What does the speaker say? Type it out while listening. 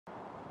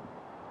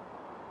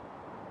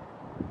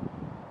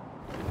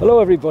Hello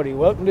everybody,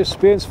 welcome to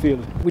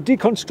Spainfield. We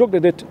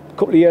deconstructed it a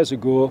couple of years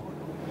ago.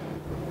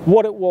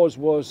 What it was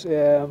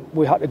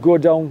we had to go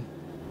down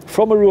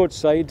from a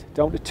roadside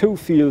down to two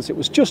fields. It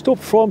was just up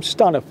from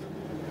Stanhope.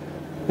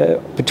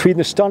 Between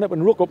the Stanhope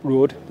and Rookup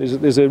Road,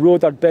 there's a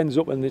road that bends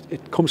up and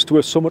it comes to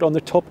a summit on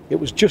the top. It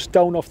was just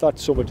down off that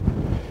summit.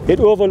 It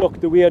overlooked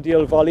the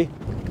Weardale Valley.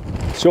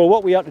 So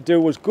what we had to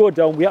do was go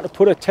down, we had to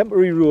put a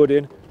temporary road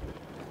in,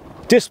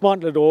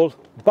 dismantle it all,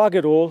 bag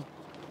it all.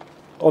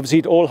 Obviously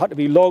it all had to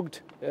be logged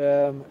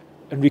and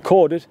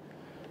recorded.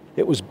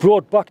 It was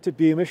brought back to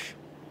Beamish.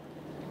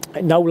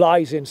 It now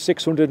lies in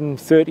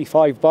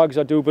 635 bags,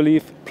 I do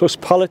believe, plus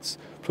pallets,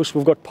 plus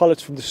we've got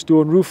pallets from the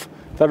stone roof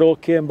that all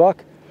came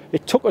back.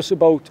 It took us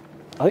about,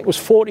 I think it was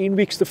 14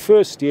 weeks the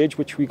first stage,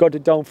 which we got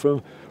it down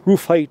from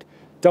roof height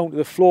down to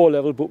the floor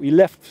level, but we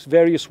left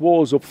various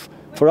walls up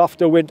for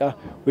after winter.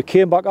 We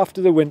came back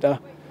after the winter,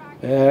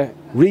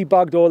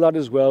 rebagged all that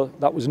as well.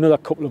 That was another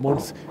couple of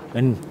months,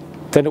 and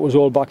then it was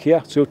all back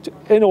here. So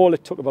in all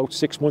it took about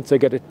 6 months to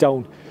get it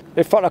down.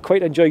 In fact, I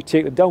quite enjoyed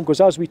taking it down, because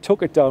as we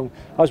took it down,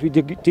 as we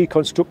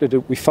deconstructed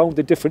it, we found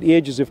the different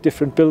ages of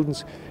different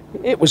buildings.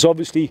 It was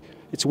obviously,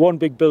 it's one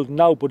big building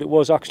now, but it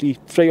was actually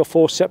 3 or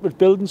 4 separate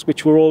buildings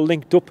which were all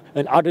linked up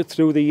and added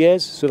through the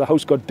years. So the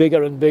house got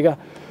bigger and bigger,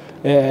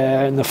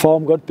 and the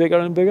farm got bigger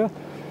and bigger.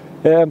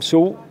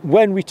 So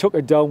when we took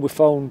it down, we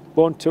found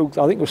I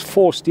think it was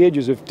 4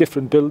 stages of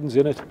different buildings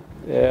in it.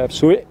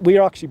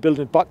 We're actually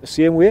building it back the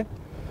same way.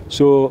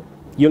 So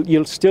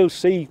you'll still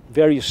see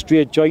various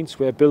straight joints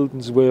where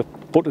buildings were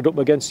butted up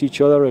against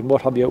each other and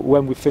what have you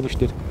when we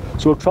finished it.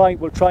 So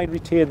we'll try and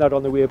retain that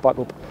on the way back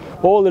up.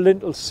 All the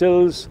lintel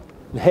sills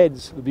and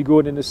heads will be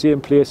going in the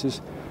same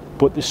places,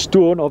 but the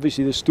stone,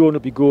 obviously the stone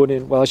will be going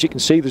in, well, as you can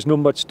see there's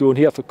numbered stone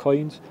here for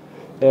coins,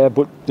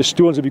 but the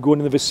stones will be going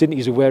in the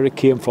vicinities of where it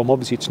came from.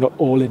 Obviously it's not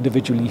all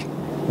individually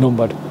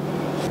numbered.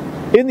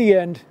 In the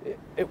end,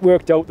 it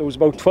worked out there was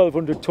about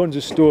 1,200 tonnes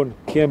of stone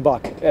came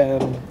back.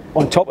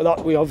 On top of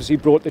that, we obviously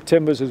brought the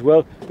timbers as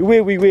well. The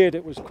way we weighed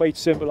it was quite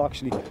simple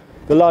actually.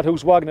 The lad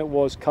whose wagon it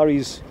was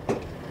carries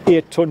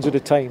 8 tonnes at a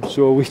time,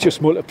 so we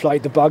just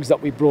multiplied the bags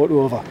that we brought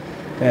over.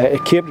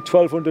 It came to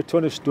 1,200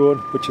 tonne of stone,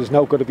 which has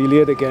now got to be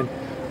laid again.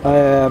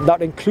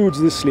 That includes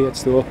the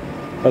slates though,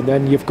 and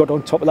then you've got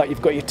on top of that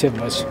you've got your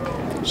timbers.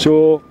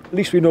 So at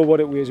least we know what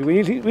it weighs.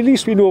 At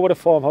least we know what a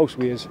farmhouse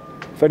weighs,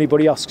 if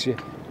anybody asks you.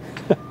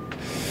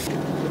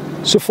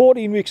 So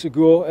 14 weeks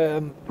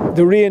ago,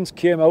 the rains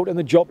came out and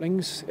the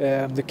joplings,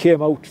 they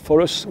came out for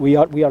us. We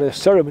had a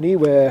ceremony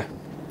where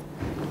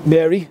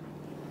Mary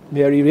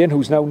Rain,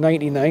 who's now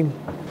 99,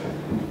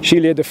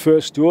 she laid the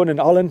first stone, and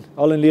Alan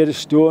laid a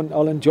stone.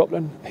 Alan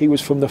Joplin, he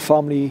was from the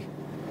family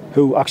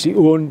who actually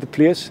owned the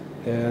place.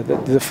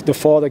 The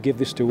father gave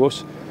this to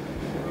us.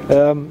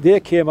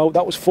 They came out,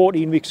 that was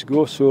 14 weeks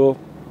ago, so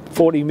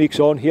 14 weeks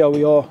on, here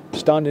we are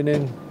standing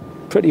in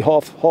pretty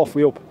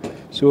halfway up.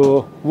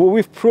 So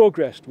we've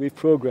progressed. We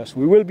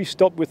will be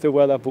stopped with the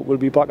weather, but we'll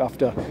be back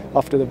after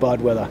the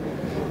bad weather.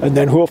 And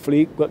then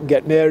hopefully we can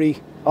get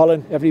Mary,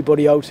 Alan,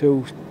 everybody out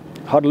who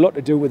had a lot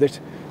to do with it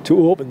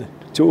to open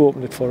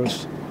it for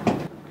us.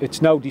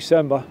 It's now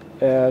December.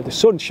 The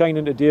sun's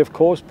shining today, of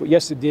course, but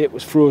yesterday it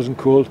was frozen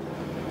cold.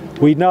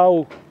 We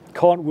now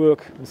can't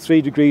work in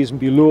 3 degrees and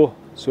below,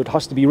 so it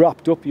has to be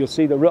wrapped up. You'll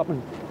see the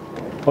wrapping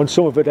on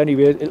some of it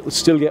anyway. It'll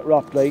still get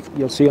wrapped, like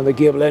you'll see on the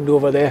gable end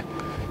over there.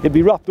 It'll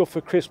be wrapped up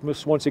for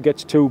Christmas once it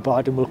gets too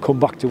bad, and we'll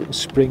come back to it in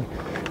spring.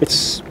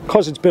 It's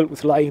because it's built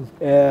with lime.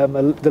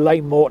 The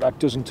lime mortar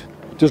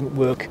doesn't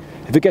work.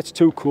 If it gets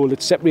too cold,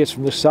 it separates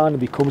from the sand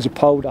and becomes a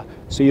powder,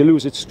 so you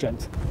lose its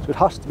strength. So it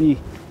has to be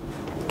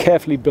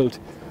carefully built.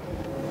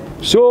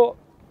 So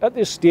at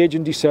this stage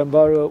in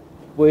December,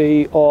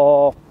 we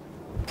are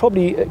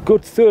probably a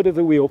good third of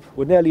the way up.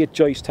 We're nearly at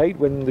joist height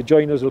when the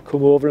joiners will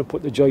come over and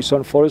put the joists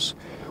on for us.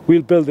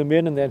 We'll build them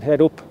in and then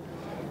head up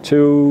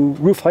to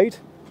roof height.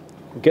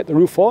 We'll get the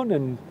roof on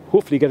and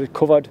hopefully get it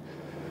covered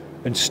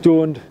and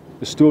stoned.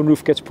 The stone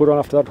roof gets put on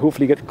after that,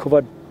 hopefully get it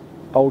covered,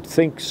 I would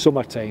think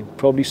summertime,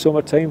 probably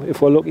summertime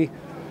if we're lucky.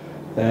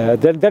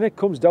 Then it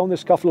comes down, the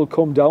scaffold will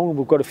come down, and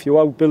we've got a few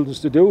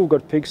outbuildings to do. We've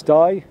got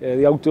pigsty,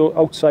 the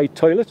outside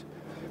toilet,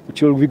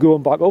 which will be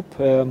going back up.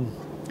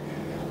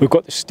 We've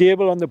got the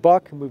stable on the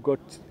back, and we've got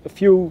a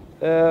few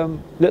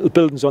little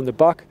buildings on the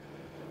back.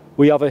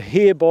 We have a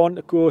hay barn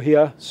to go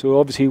here, so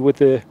obviously with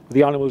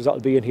the animals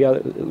that'll be in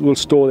here, we'll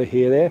store the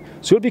hay there.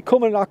 So it'll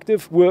become an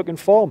active working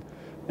farm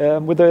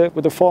with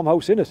a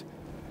farmhouse in it.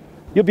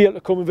 You'll be able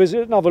to come and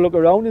visit it and have a look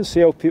around and see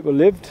how people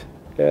lived.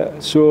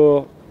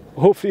 So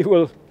hopefully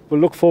we'll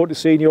look forward to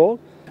seeing you all.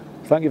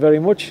 Thank you very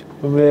much,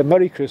 and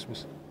Merry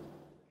Christmas.